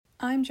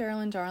I'm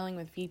Geraldine Darling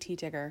with VT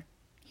Digger.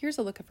 Here's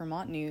a look at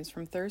Vermont news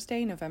from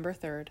Thursday, November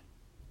 3rd.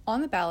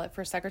 On the ballot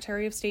for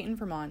Secretary of State in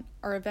Vermont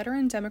are a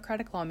veteran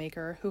Democratic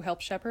lawmaker who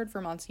helped shepherd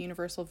Vermont's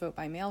universal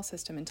vote-by-mail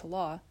system into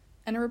law,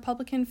 and a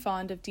Republican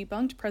fond of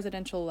debunked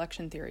presidential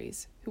election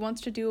theories who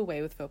wants to do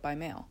away with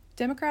vote-by-mail.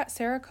 Democrat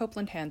Sarah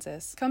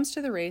Copeland-Hanzas comes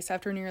to the race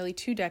after nearly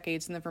 2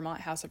 decades in the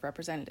Vermont House of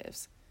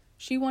Representatives.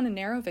 She won a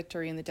narrow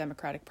victory in the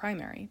Democratic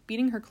primary,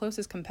 beating her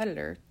closest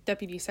competitor,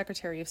 Deputy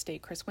Secretary of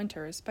State Chris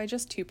Winters, by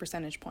just 2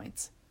 percentage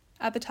points.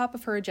 At the top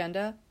of her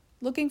agenda,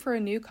 looking for a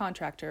new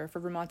contractor for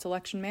Vermont's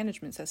election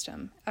management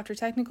system after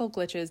technical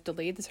glitches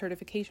delayed the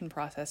certification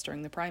process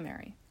during the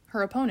primary.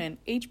 Her opponent,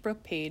 H.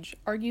 Brooke Page,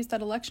 argues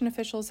that election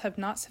officials have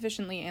not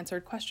sufficiently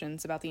answered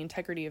questions about the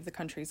integrity of the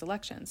country's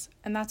elections,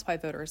 and that's why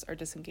voters are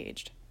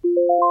disengaged.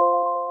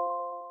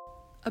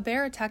 A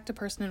bear attacked a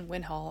person in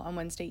Winhall on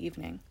Wednesday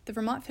evening. The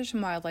Vermont Fish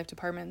and Wildlife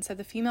Department said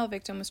the female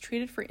victim was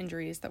treated for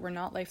injuries that were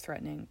not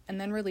life-threatening and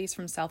then released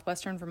from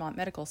Southwestern Vermont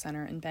Medical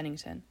Center in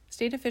Bennington.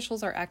 State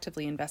officials are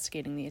actively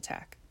investigating the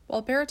attack.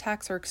 While bear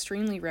attacks are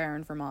extremely rare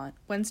in Vermont,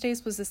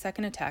 Wednesday's was the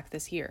second attack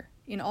this year.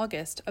 In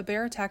August, a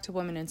bear attacked a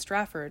woman in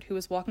Stratford who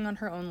was walking on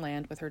her own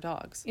land with her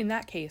dogs. In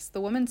that case, the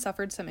woman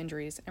suffered some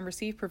injuries and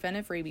received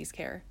preventive rabies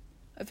care.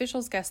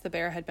 Officials guessed the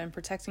bear had been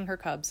protecting her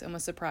cubs and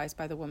was surprised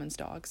by the woman's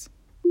dogs.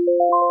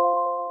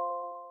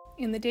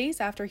 In the days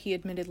after he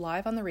admitted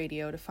live on the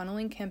radio to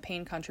funneling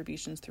campaign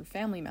contributions through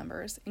family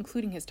members,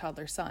 including his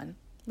toddler son,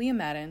 Liam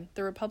Madden,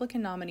 the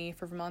Republican nominee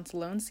for Vermont's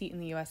lone seat in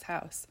the U.S.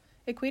 House,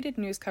 equated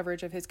news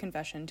coverage of his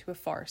confession to a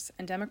farce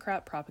and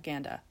Democrat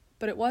propaganda.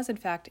 But it was, in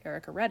fact,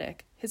 Erica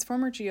Reddick, his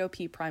former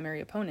GOP primary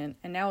opponent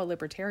and now a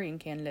Libertarian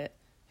candidate,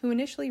 who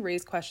initially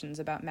raised questions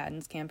about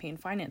Madden's campaign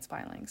finance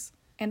filings,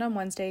 and on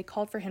Wednesday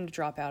called for him to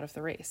drop out of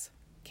the race.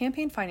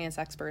 Campaign finance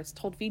experts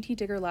told VT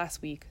Digger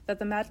last week that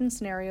the Madden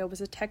scenario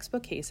was a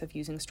textbook case of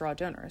using straw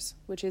donors,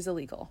 which is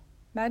illegal.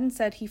 Madden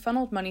said he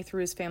funneled money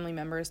through his family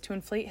members to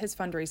inflate his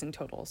fundraising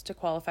totals to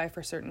qualify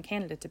for certain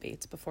candidate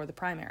debates before the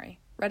primary.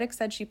 Reddick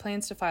said she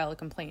plans to file a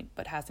complaint,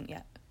 but hasn't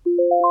yet.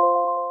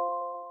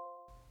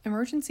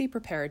 Emergency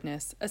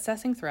preparedness,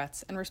 assessing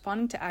threats, and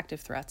responding to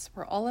active threats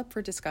were all up for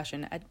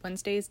discussion at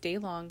Wednesday's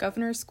day-long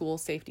Governor's School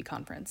Safety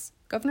Conference.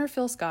 Governor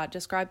Phil Scott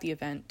described the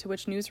event, to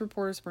which news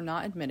reporters were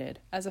not admitted,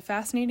 as a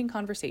fascinating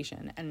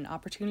conversation and an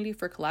opportunity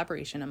for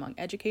collaboration among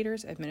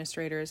educators,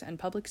 administrators, and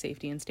public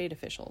safety and state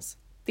officials.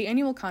 The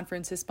annual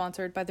conference is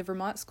sponsored by the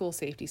Vermont School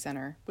Safety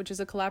Center, which is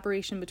a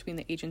collaboration between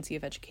the Agency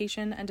of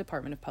Education and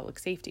Department of Public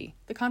Safety.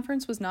 The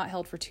conference was not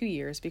held for 2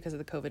 years because of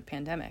the COVID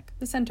pandemic.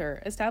 The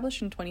center,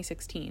 established in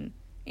 2016,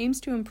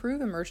 aims to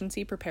improve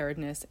emergency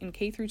preparedness in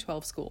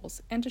K-12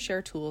 schools and to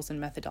share tools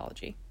and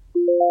methodology.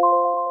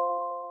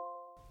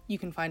 You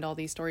can find all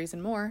these stories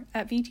and more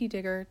at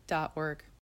vtdigger.org.